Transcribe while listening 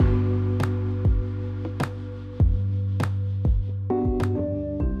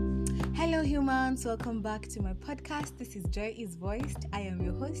once, welcome back to my podcast. This is Joy is Voiced. I am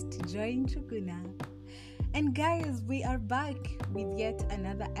your host, Joy Nchuguna. And guys, we are back with yet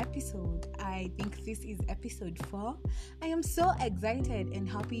another episode. I think this is episode 4. I am so excited and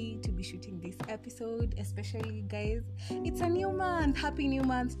happy to be shooting this episode, especially guys. It's a new month. Happy new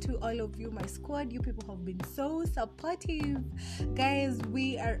month to all of you, my squad. You people have been so supportive. Guys,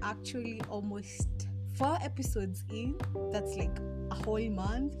 we are actually almost 4 episodes in. That's like a whole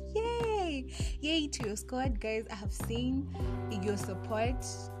month. Yay to your squad, guys. I have seen your support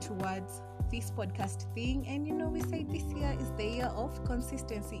towards this podcast thing, and we say this year is the year of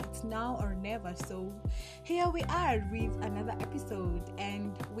consistency. It's now or never. So here we are with another episode,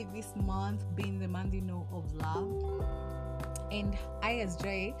 and with this month being the month of love. And I, as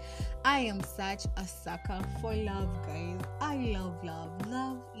Joy, I am such a sucker for love, guys. I love love.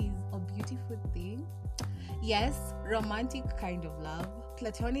 Love is a beautiful thing. Yes, romantic kind of love,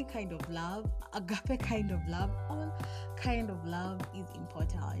 platonic kind of love, agape kind of love, all kind of love is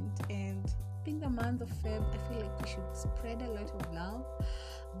important. And being the month of Feb, I feel like we should spread a lot of love.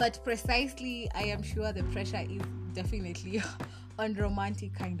 But precisely, I am sure the pressure is definitely on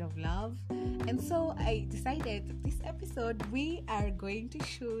romantic kind of love. And so I decided that this episode we are going to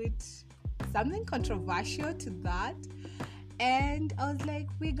shoot something controversial to that. And I was like,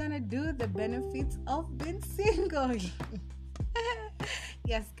 we're gonna do the benefits of being single.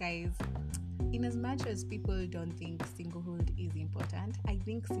 Yes, guys. In as much as people don't think singlehood is important, I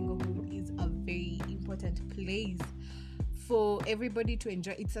think singlehood is a very important place for everybody to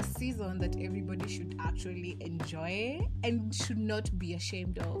enjoy. It's a season that everybody should actually enjoy and should not be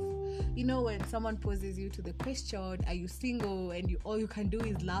ashamed of. When someone poses you to the question, are you single, and all you can do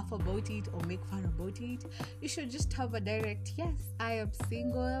is laugh about it or make fun about it, you should just have a direct, yes, I am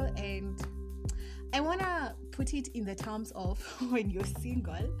single. And I want to put it in the terms of when you're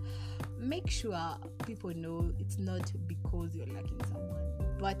single, make sure people know it's not because you're lacking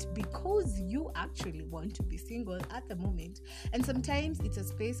someone, but because you actually want to be single at the moment. And sometimes it's a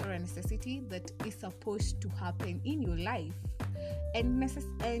space or a necessity that is supposed to happen in your life, and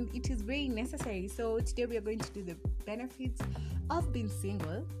it is very necessary. So today we are going to do the benefits of being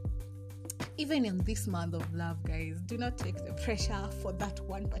single. Even in this month of love, guys, do not take the pressure for that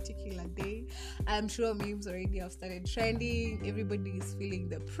one particular day. I'm sure memes already have started trending. Everybody is feeling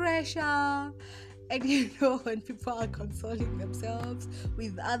the pressure. And when people are consoling themselves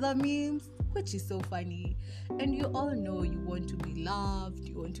with other memes, which is so funny. And you all know you want to be loved,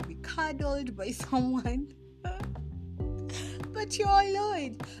 you want to be cuddled by someone. But you're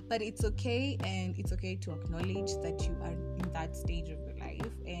alone. But it's okay, and it's okay to acknowledge that you are in that stage of your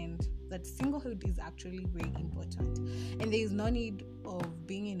life, and that singlehood is actually very important. And there is no need of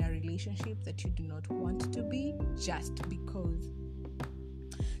being in a relationship that you do not want to be just because.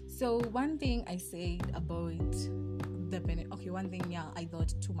 So one thing I said about I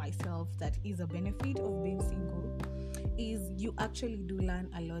thought to myself that is a benefit of being single is you actually do learn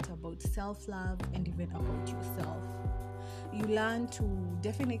a lot about self-love and even about yourself. You learn to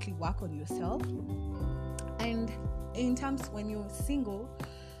definitely work on yourself. And in terms when you're single,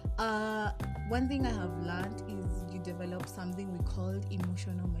 one thing I have learned is you develop something we call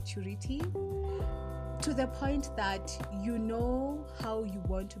emotional maturity, to the point that you know how you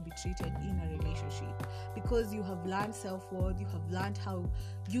want to be treated in a relationship, because you have learned self-worth, you have learned how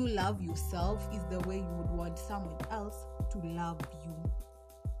you love yourself is the way you would want someone else to love you.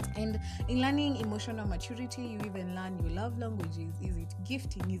 And in learning emotional maturity, you even learn your love languages. Is it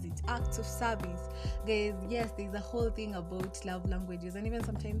gifting? Is it acts of service? Guys, yes, there's a whole thing about love languages, and even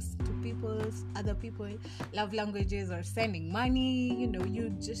sometimes to other people, love languages are sending money. You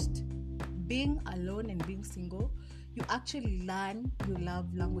just being alone and being single, you actually learn your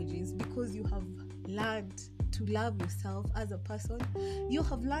love languages because you have learned to love yourself as a person. You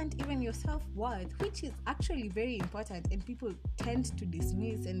have learned even your self-worth, which is actually very important, and people tend to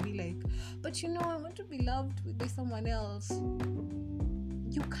dismiss and be like, but I want to be loved by someone else.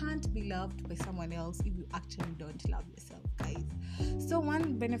 You can't be loved by someone else if you actually don't love yourself, guys. So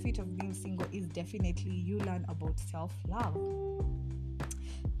one benefit of being single is definitely you learn about self-love.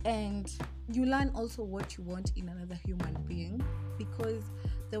 And you learn also what you want in another human being, because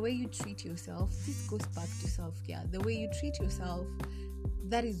the way you treat yourself, this goes back to self-care. The way you treat yourself,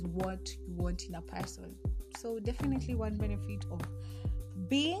 that is what you want in a person. So definitely one benefit of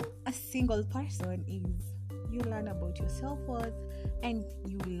being a single person is you learn about your self-worth and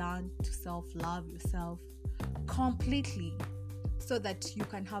you learn to self-love yourself completely, so that you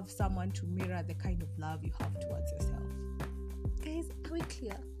can have someone to mirror the kind of love you have towards yourself. Guys, are we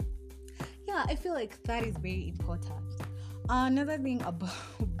clear? Yeah, I feel like that is very important. Another thing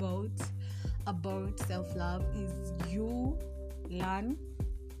about about self-love is you learn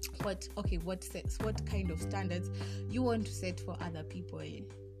what kind of standards you want to set for other people.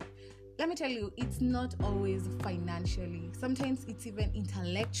 Let me tell you, it's not always financially. Sometimes it's even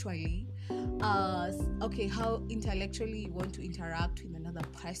intellectually. How intellectually you want to interact with another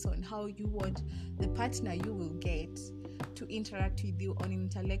person, how you want the partner you will get to interact with you on an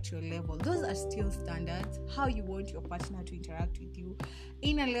intellectual level. Those are still standards. How you want your partner to interact with you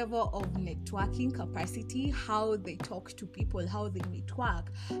in a level of networking capacity, how they talk to people, how they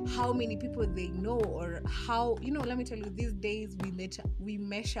network, how many people they know, or how, let me tell you, these days we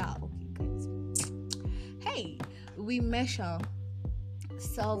measure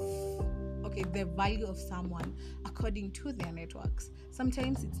the value of someone according to their networks.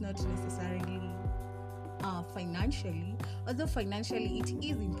 Sometimes it's not necessarily financially, although financially it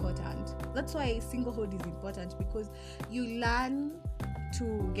is important. That's why singlehood is important, because you learn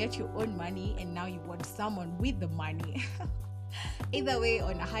to get your own money and now you want someone with the money. Either way,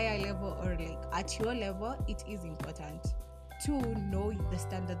 on a higher level or like at your level, it is important to know the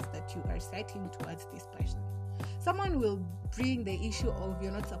standards that you are setting towards this person. Someone will bring the issue of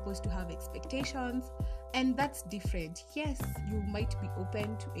you're not supposed to have expectations, and that's different. Yes, you might be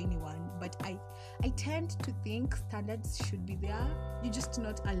open to anyone, but I tend to think standards should be there. You're just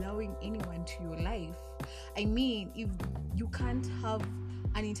not allowing anyone to your life. I mean, if you can't have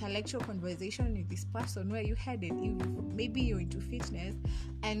an intellectual conversation with this person, where you headed? If maybe you're into fitness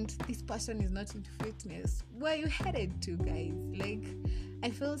and this person is not into fitness, where you headed to, guys? Like, I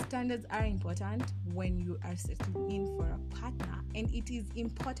feel standards are important when you are settling in for a partner, and it is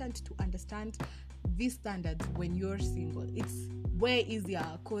important to understand these standards when you're single. It's way easier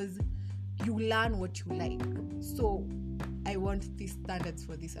because you learn what you like. So I want these standards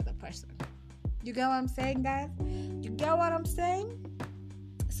for this other person. You get what I'm saying, guys? You get what I'm saying?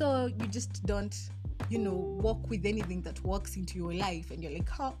 So you just don't, walk with anything that walks into your life, and you're like,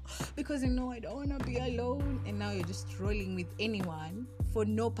 how? Because I don't want to be alone, and now you're just rolling with anyone for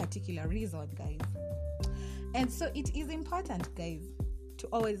no particular reason, guys. And so it is important, guys, to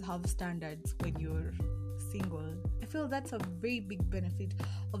always have standards when you're single. I feel that's a very big benefit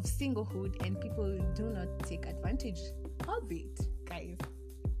of singlehood, and people do not take advantage of it, guys.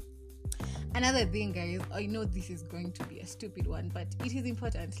 Another thing, guys, I know this is going to be a stupid one, but it is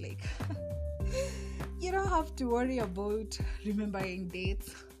important. Like, you don't have to worry about remembering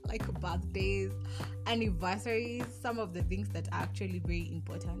dates, like birthdays, anniversaries, some of the things that are actually very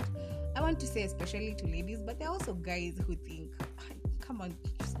important. I want to say especially to ladies, but there are also guys who think, come on,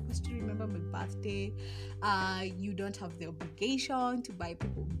 you're supposed to remember my birthday. You don't have the obligation to buy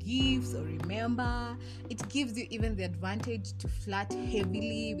people gifts or remember. It gives you even the advantage to flirt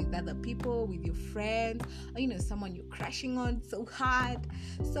heavily with other people, with your friends, or someone you're crushing on so hard.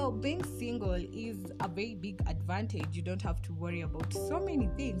 So being single is a very big advantage. You don't have to worry about so many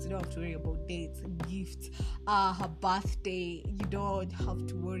things. You don't have to worry about dates, gifts, her birthday. You don't have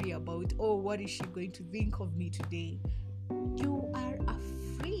to worry about, what is she going to think of me today? You are a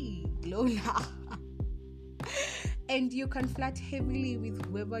free loner. And you can flirt heavily with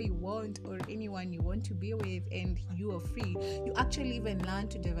whoever you want or anyone you want to be with, and you are free. You actually even learn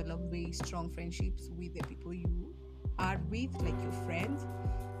to develop very strong friendships with the people you are with, like your friends,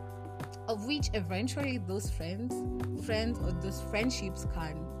 of which eventually those friends or those friendships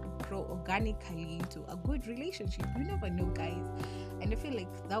can grow organically into a good relationship. You never know, guys. And I feel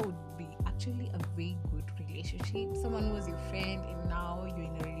like that would be actually a very good relationship. Someone who was your friend and now you're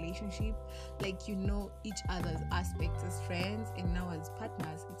in a relationship, like you know each other's aspects as friends, and now as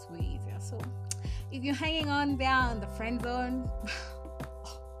partners it's way easier. So if you're hanging on there on the friend zone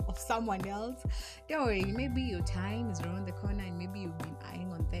of someone else, don't worry, maybe your time is around the corner, and maybe you've been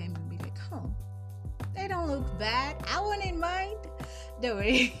eyeing on them and be like, they don't look bad, I wouldn't mind. Don't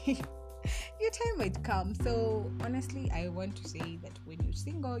worry. Your time might come. So honestly, I want to say that when you're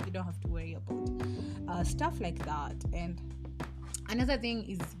single, you don't have to worry about stuff like that. And another thing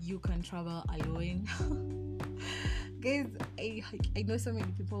is you can travel alone. Guys, I know so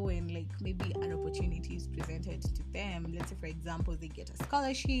many people when like maybe an opportunity is presented to them. Let's say, for example, they get a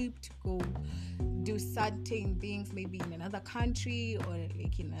scholarship to go do certain things, maybe in another country or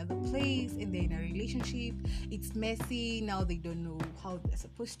like in another place, and they're in a relationship. It's messy. Now they don't know how they're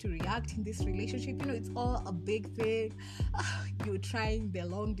supposed to react in this relationship. It's all a big thing. You're trying the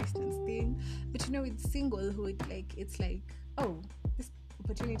long distance thing, but with singlehood, like it's like, this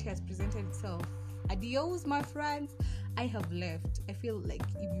opportunity has presented itself. Adios, my friends. I have left. I feel like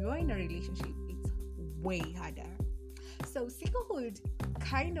if you're in a relationship, it's way harder. So singlehood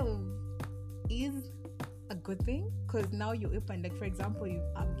kind of is a good thing, because now you're open. Like, for example,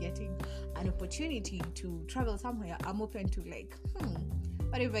 I'm getting an opportunity to travel somewhere. I'm open to like,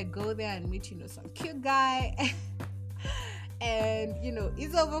 what if I go there and meet, some cute guy and,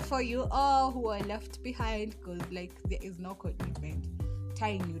 it's over for you all who are left behind, because like there is no commitment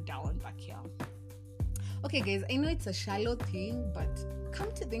tying you down back here. Okay, guys, I know it's a shallow thing, but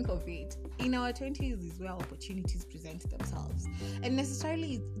come to think of it, in our 20s is where opportunities present themselves. And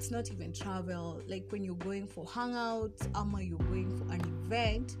necessarily, it's not even travel. Like when you're going for hangouts, or you're going for an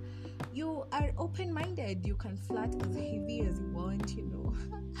event, you are open-minded. You can flirt as heavy as you want,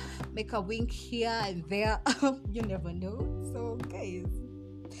 make a wink here and there. You never know. So, guys,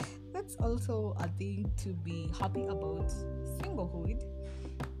 that's also a thing to be happy about singlehood.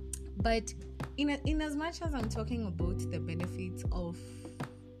 But in as much as I'm talking about the benefits of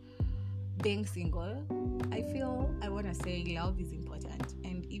being single, I want to say love is important.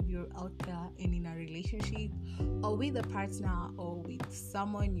 And if you're out there and in a relationship or with a partner or with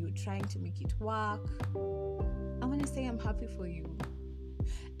someone you're trying to make it work, I want to say I'm happy for you.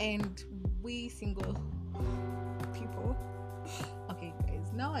 And we single people, okay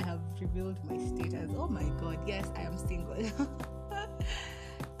guys, now I have revealed my status. Oh my god, yes, I am single.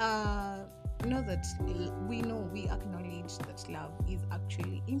 We acknowledge that love is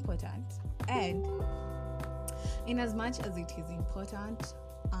actually important, and in as much as it is important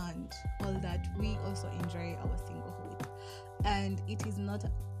and all that, we also enjoy our singlehood, and it is not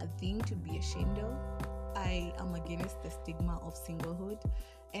a thing to be ashamed of. I am against the stigma of singlehood,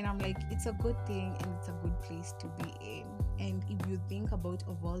 and I'm like, it's a good thing and it's a good place to be in. And if you think about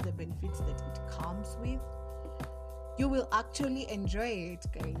of all the benefits that it comes with, you will actually enjoy it,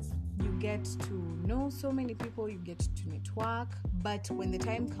 guys. You get to know so many people, you get to network, but when the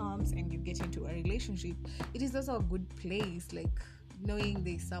time comes and you get into a relationship, it is also a good place, like knowing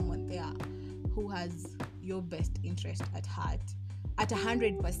there's someone there who has your best interest at heart at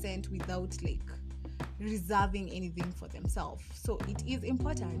 100% without like reserving anything for themselves. So it is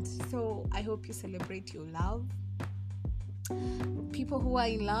important. So I hope you celebrate your love, people who are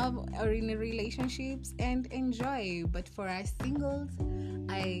in love or in relationships, and enjoy. But for us singles,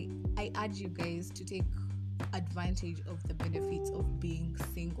 I urge you guys to take advantage of the benefits of being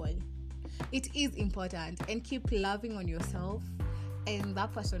single. It is important, and keep loving on yourself, and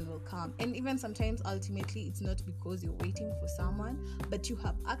that person will come. And even sometimes ultimately it's not because you're waiting for someone, but you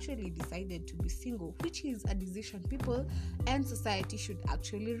have actually decided to be single, which is a decision people and society should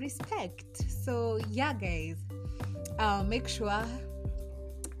actually respect. So yeah, guys, make sure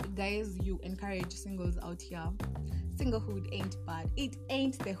guys you encourage singles out here. Singlehood ain't bad. It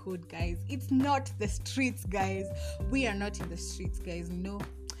ain't the hood, guys. It's not the streets, guys. We are not in the streets, guys. No,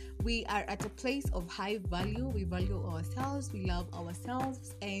 we are at a place of high value. We value ourselves, we love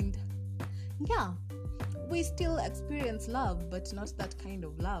ourselves, and yeah, we still experience love, but not that kind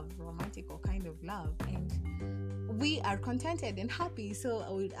of love, romantic or kind of love, and we are contented and happy. So I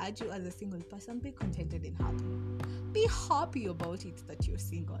would urge you as a single person, be contented and happy. Be happy about it that you're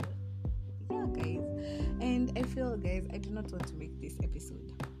single. Yeah, guys. And I feel, guys, I do not want to make this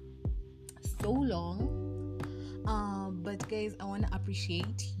episode so long. But guys, I want to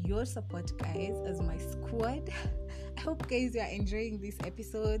appreciate your support, guys, as my squad. I hope, guys, you are enjoying these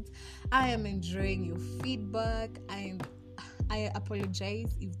episodes. I am enjoying your feedback, and I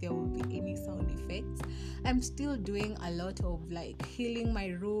apologize if there will be any sound effects. I'm still doing a lot of like healing my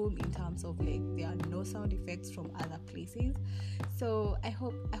room in terms of like there are no sound effects from other places. So I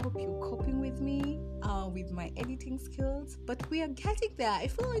hope you're coping with me with my editing skills. But we are getting there. I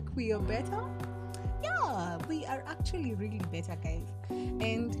feel like we are better. Yeah, we are actually really better, guys.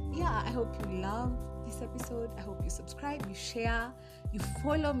 And yeah, I hope you love this episode. I hope you subscribe, you share, you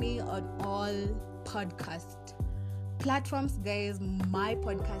follow me on all podcast platforms, guys. My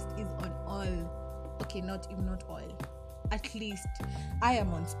podcast is on all. Okay, not all. At least I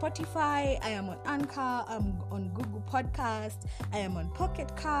am on Spotify, I am on Anchor, I'm on Google Podcast, I am on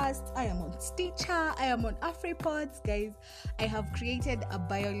Pocket Cast, I am on Stitcher, I am on AfriPods, guys. I have created a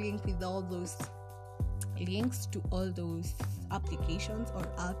bio link with all those links to all those applications or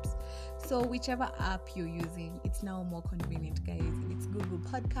apps. So whichever app you're using, it's now more convenient, guys. If it's Google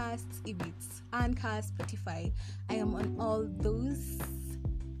Podcasts, if it's Anchor, Spotify, I am on all those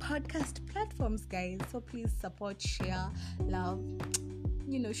podcast platforms, guys. So please support, share, love,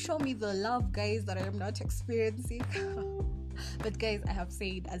 show me the love, guys, that I am not experiencing. But guys, I have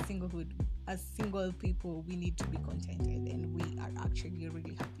said, as single people, we need to be contented, and we are actually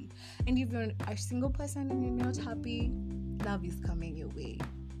really happy. And if you're a single person and you're not happy, love is coming your way,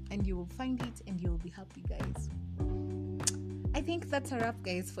 and you will find it and you'll be happy, guys. I think that's a wrap,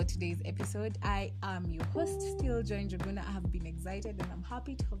 guys, for today's episode. I am your host, still Joy Njuguna. I have been excited and I'm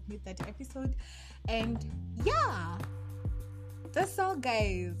happy to have made that episode. And yeah, that's all,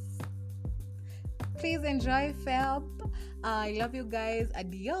 guys. Please enjoy Felp. I love you guys.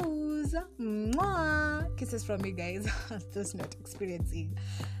 Adios. Mwah. Kisses from me, guys. Just not experiencing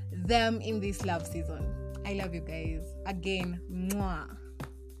them in this love season. I love you guys. Again. Mwah.